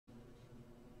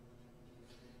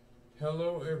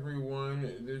Hello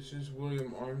everyone, this is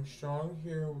William Armstrong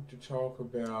here to talk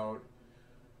about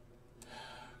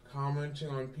commenting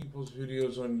on people's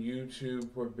videos on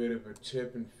YouTube for a bit of a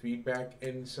tip and feedback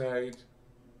insight.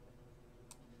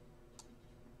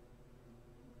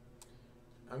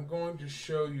 I'm going to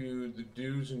show you the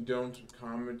do's and don'ts of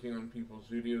commenting on people's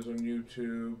videos on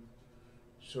YouTube,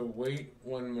 so wait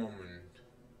one moment.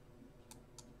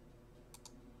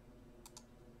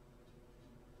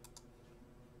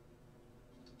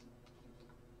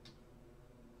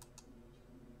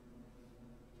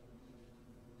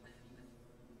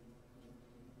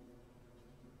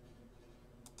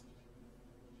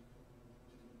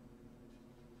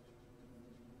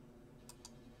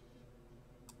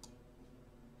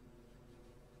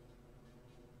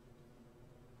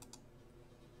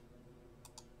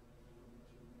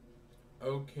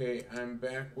 Okay, I'm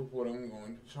back with what I'm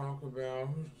going to talk about.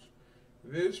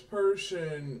 This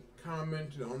person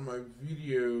commented on my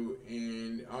video,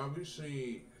 and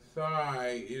obviously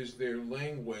Thai is their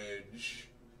language,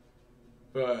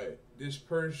 but this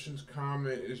person's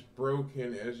comment is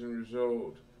broken as a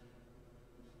result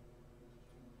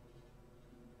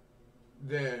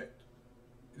that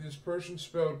this person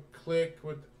spelled click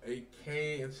with a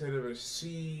K instead of a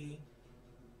C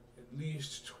at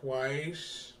least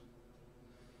twice.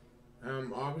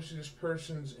 Obviously, this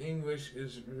person's English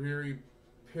is very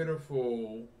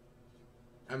pitiful.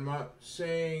 I'm not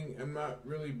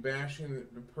really bashing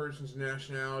the person's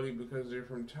nationality because they're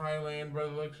from Thailand by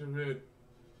the looks of it.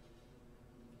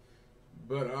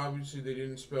 But obviously, they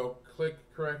didn't spell click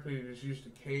correctly. They just used a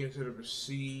K instead of a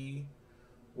C,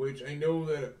 which I know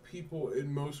that people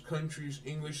in most countries,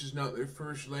 English is not their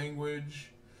first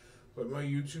language. But my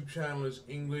YouTube channel is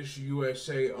English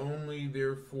USA only,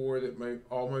 therefore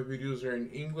all my videos are in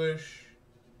English.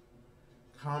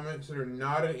 Comments that are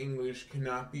not in English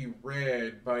cannot be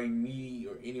read by me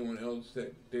or anyone else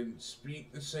that didn't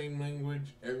speak the same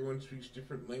language. Everyone speaks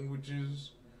different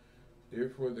languages.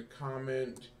 Therefore, the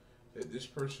comment that this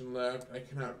person left, I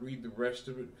cannot read the rest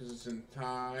of it because it's in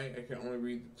Thai. I can only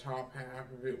read the top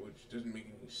half of it, which doesn't make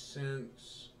any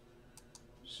sense.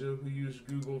 So if we use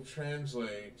Google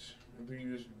Translate, if we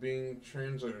use Bing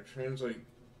Translator,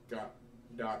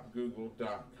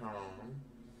 translate.google.com,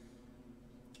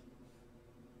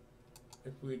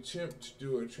 if we attempt to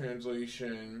do a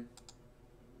translation,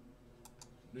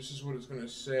 this is what it's going to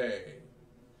say.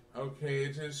 Okay,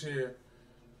 it says here,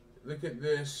 look at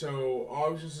this. So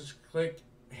obviously it says click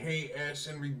hey S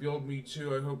and rebuild me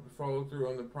too. I hope to follow through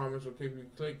on the promise. Okay, if you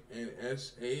click and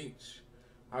SH,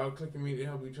 I'll click immediately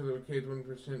help each other with K's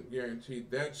 1%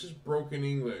 guaranteed. That's just broken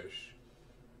English.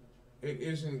 It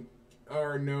isn't,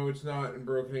 or no, it's not in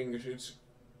broken English. It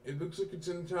looks like it's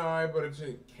in Thai, but it's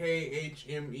in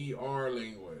KHMER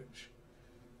language.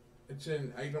 It's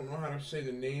in, I don't know how to say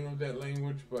the name of that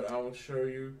language, but I will show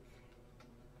you.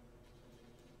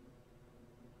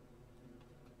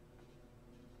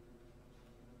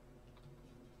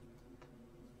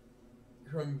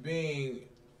 From being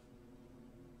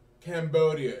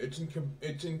Cambodia. It's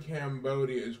in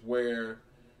Cambodia is where,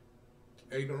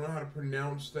 I don't know how to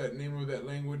pronounce that name of that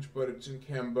language, but it's in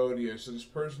Cambodia. So this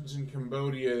person's in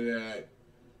Cambodia that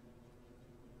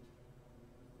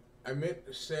I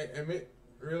did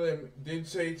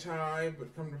say Thai,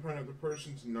 but come to find out the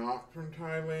person's not from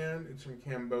Thailand. It's from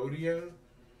Cambodia.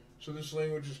 So this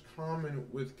language is common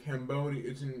with Cambodia.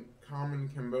 It's in common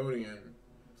Cambodian.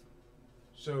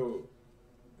 So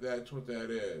that's what that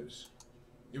is.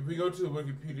 If we go to the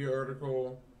Wikipedia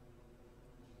article,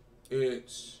 I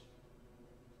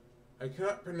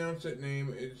cannot pronounce that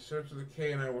name. It starts with a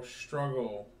K and I will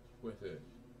struggle with it.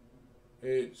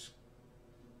 It's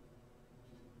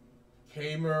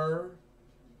Khmer.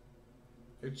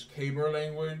 It's Khmer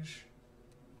language.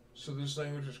 So this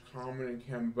language is common in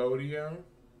Cambodia.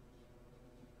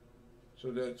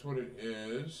 So that's what it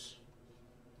is.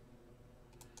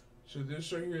 So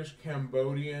this right here is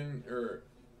Cambodian or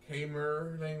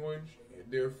Khmer language.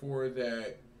 Therefore,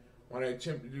 that when I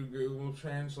attempt to do Google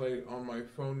Translate on my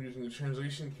phone using the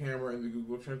translation camera in the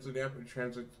Google Translate app, it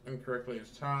translates incorrectly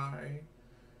as Thai.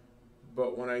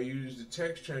 But when I use the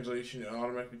text translation, it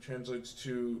automatically translates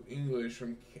to English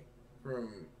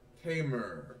from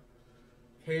Khmer.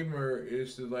 Khmer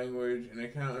is the language, and I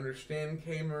cannot understand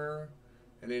Khmer.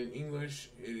 And in English,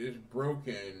 it is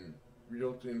broken,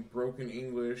 resulting in broken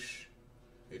English.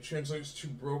 It translates to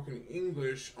broken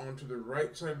English onto the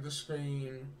right side of the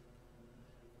screen.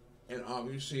 And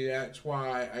obviously that's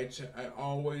why I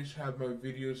always have my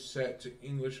videos set to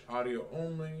English audio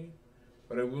only.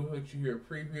 But I will let you hear a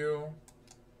preview.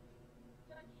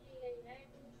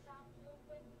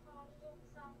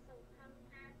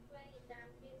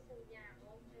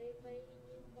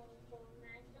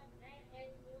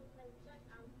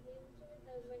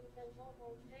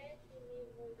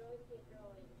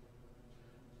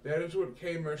 That is what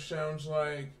Kmer sounds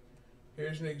like.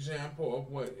 Here's an example of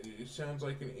what it sounds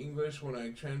like in English when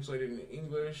I translate it in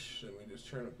English. Let me just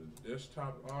turn up the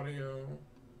desktop audio.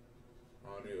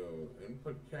 Audio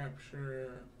input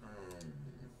capture.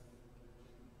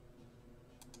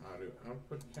 Audio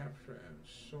output capture. Add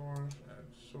source.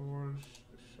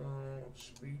 The song.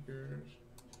 Speakers.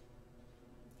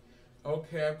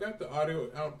 Okay, I've got the audio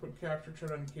output capture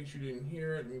turned on in case you didn't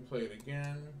hear it. Let me play it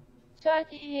again. Cho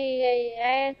thì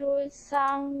rồi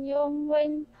xong nhung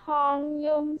vinh thong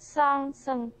nhung xong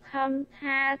sừng khâm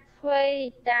tha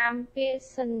thuê đàm bia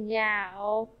sừng nhà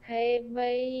ok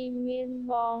bây miên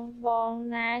bon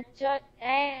na chót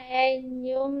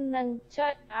nhung nâng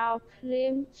chót ao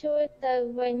phim chui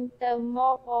từ vinh từ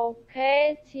một ok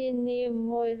thì niềm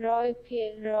mùi rồi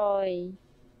phía rồi.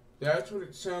 That's what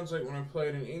it sounds like when I play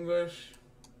it in English.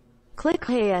 Click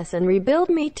yes and rebuild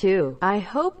me too. I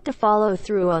hope to follow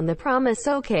through on the promise.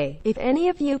 Okay, if any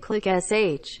of you click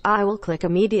SH, I will click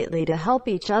immediately to help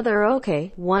each other.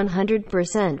 Okay,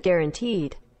 100%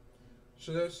 guaranteed.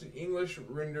 So that's the English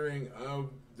rendering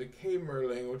of the Khmer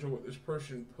language of what this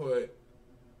person put,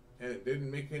 and it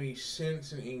didn't make any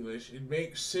sense in English. It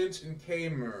makes sense in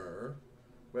Khmer,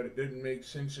 but it didn't make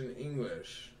sense in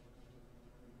English.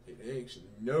 It makes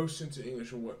no sense in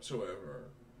English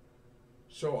whatsoever.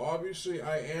 So obviously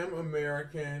I am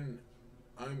American.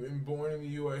 I'm born in the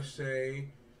USA.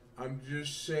 I'm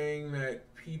just saying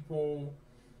that people,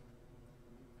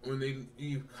 when they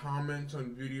leave comments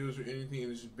on videos or anything, it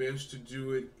is best to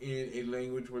do it in a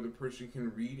language where the person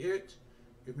can read it.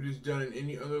 If it is done in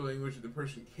any other language that the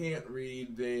person can't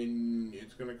read, then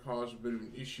it's going to cause a bit of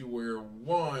an issue where,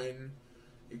 one,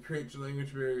 it creates a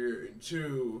language barrier, and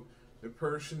two, the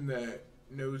person that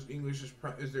knows English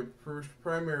is their first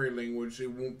primary language, they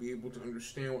won't be able to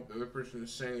understand what the other person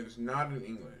is saying that is not in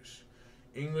English.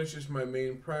 English is my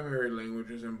main primary language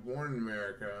as I'm born in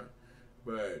America,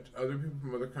 but other people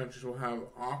from other countries will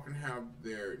often have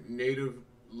their native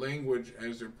language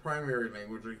as their primary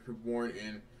language. Like if you're born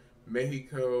in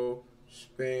Mexico,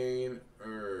 Spain,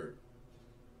 or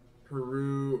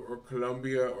Peru, or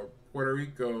Colombia, or Puerto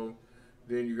Rico,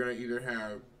 then you're going to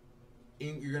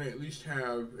at least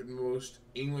have at most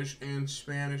English and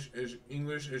Spanish as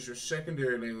your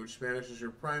secondary language, Spanish as your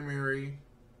primary.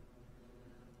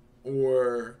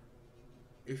 Or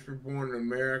if you're born in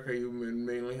America, you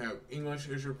mainly have English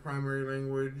as your primary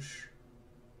language.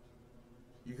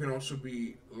 You can also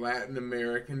be Latin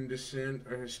American descent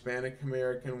or Hispanic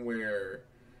American, where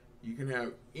you can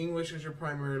have English as your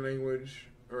primary language,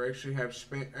 or actually have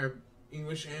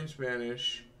English and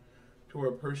Spanish, to where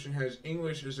a person has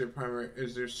English as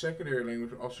their secondary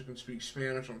language, also can speak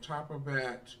Spanish on top of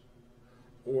that.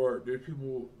 Or there are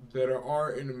people that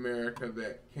are in America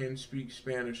that can speak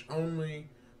Spanish only,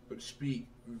 but speak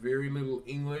very little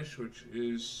English, which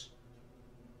is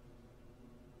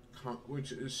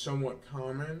somewhat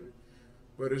common.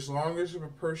 But as long as if a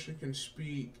person can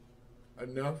speak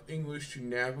enough English to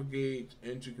navigate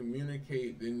and to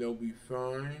communicate, then they'll be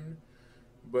fine.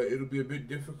 But it'll be a bit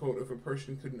difficult if a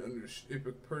person if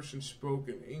a person spoke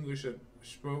in English that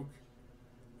spoke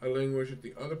a language that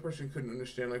the other person couldn't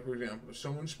understand. Like, for example, if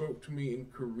someone spoke to me in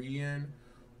Korean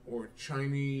or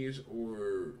Chinese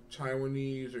or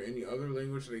Taiwanese or any other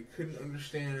language that I couldn't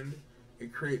understand,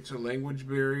 it creates a language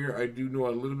barrier. I do know a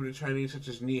little bit of Chinese, such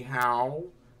as ni hao.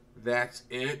 That's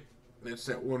it. That's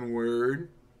that one word.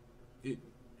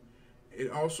 It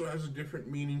also has a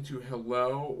different meaning to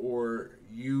hello or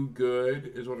you good,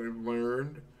 is what I've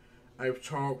learned. I've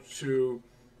talked to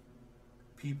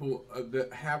people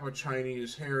that have a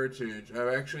Chinese heritage.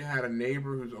 I've actually had a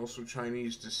neighbor who's also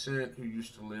Chinese descent who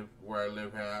used to live where I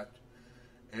live at.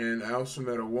 And I also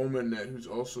met a woman who's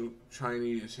also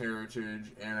Chinese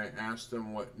heritage, and I asked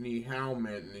them what ni hao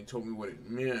meant, and they told me what it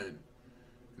meant.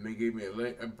 And they gave me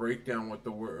a breakdown what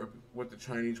the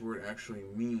Chinese word actually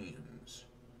means.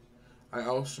 I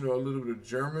also know a little bit of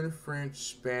German, French,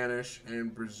 Spanish,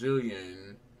 and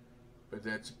Brazilian, but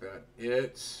that's about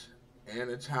it. And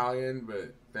Italian,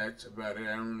 but that's about it.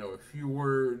 I don't know a few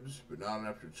words, but not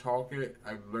enough to talk it.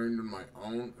 I've learned on my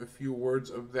own a few words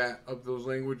of those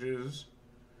languages,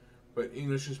 but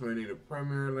English is my native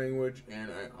primary language,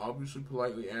 and I obviously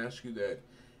politely ask you that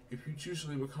if you choose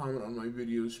to leave a comment on my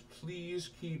videos, please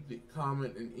keep the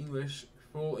comment in English,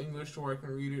 full English, so I can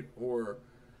read it, or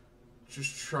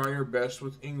just try your best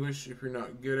with English. If you're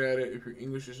not good at it, if your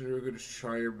English isn't very good, just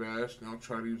try your best. And I'll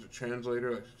try to use a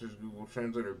translator, like such as Google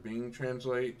Translate or Bing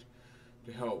Translate,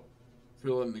 to help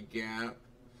fill in the gap.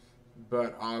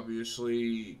 But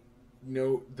obviously,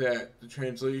 note that the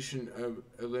translation of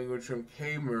a language from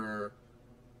Khmer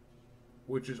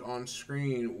which is on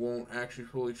screen, won't actually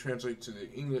fully translate to the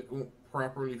English, won't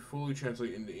properly fully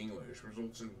translate into English,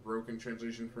 results in broken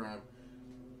translation from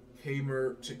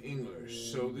Kmer to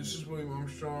English. So this is William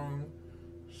Armstrong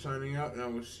signing out, and I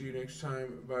will see you next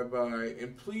time. Bye bye.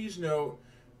 And please note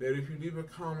that if you leave a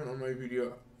comment on my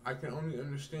video, I can only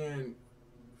understand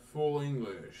full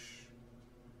English.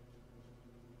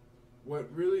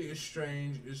 What really is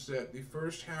strange is that the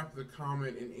first half of the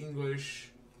comment in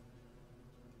English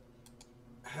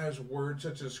has words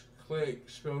such as click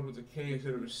spelled with a K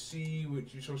instead of a C,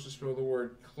 which you're supposed to spell the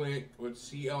word click with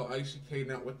C-L-I-C-K,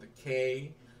 not with the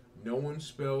K. No one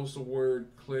spells the word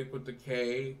click with the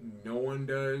K. No one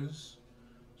does.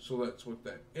 So that's what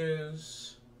that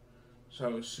is. So I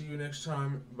will see you next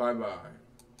time. Bye-bye.